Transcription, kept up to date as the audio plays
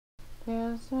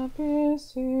There's a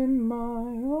peace in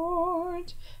my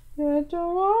heart that the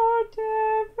world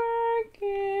ever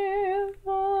give,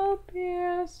 a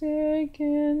peace it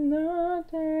cannot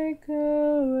take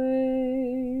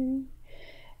away.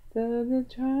 Though the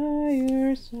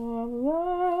trials of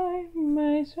life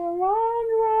may surround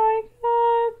like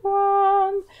a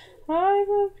cloud, I've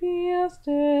a peace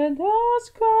that has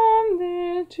come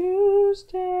there to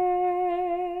stay.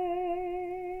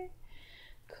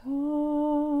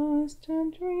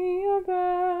 Constantly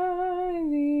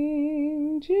abiding,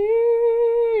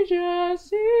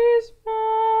 Jesus is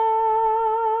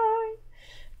mine.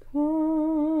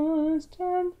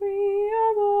 Constantly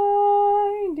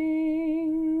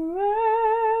abiding,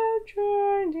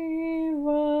 rapture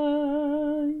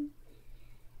divine.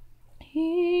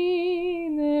 He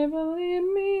never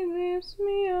leaves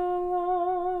me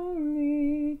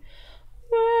alone.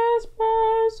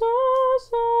 Whispers oh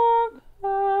so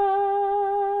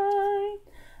kind,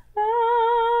 I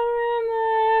will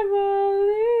never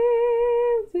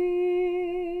leave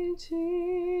thee.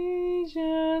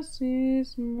 Jesus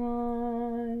is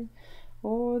mine.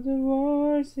 All the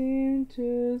world seemed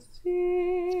to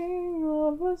sing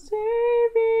of a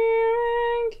Savior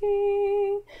and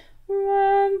King,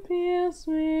 when peace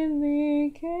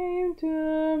sweetly came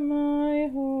to my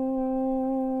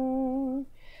heart.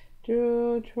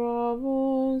 Through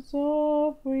troubles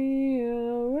all free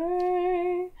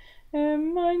away,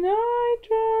 and my night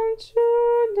turned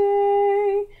to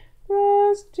day.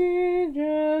 Bless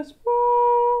Jesus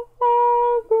for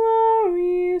all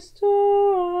glory start.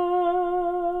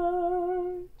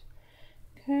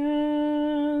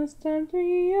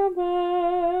 Constantly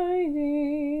abiding,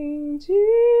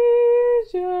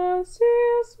 Jesus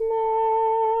is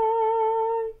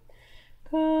mine.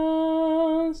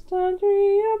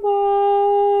 Constantly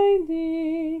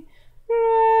abiding,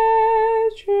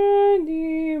 rapture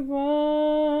divine.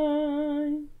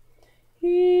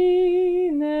 He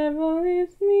never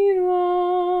leaves me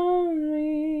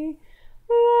lonely,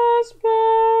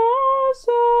 whispers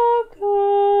so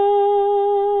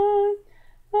kind,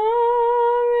 I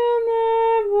will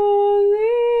never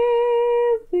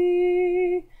leave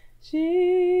thee.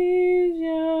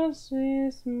 Jesus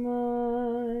is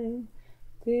mine.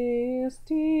 This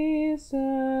is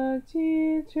such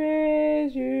a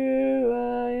treasure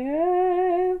I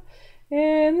have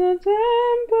in the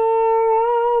temple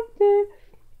of the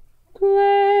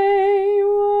clay,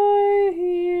 while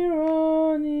here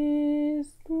on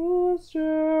his bosom I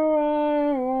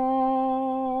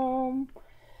roam.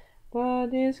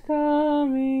 But is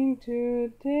coming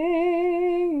to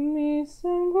take me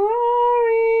some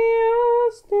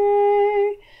glorious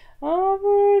day,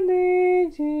 offered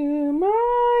to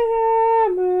my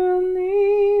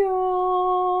heavenly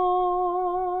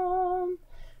home.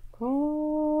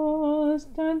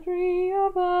 Constantly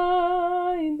abide.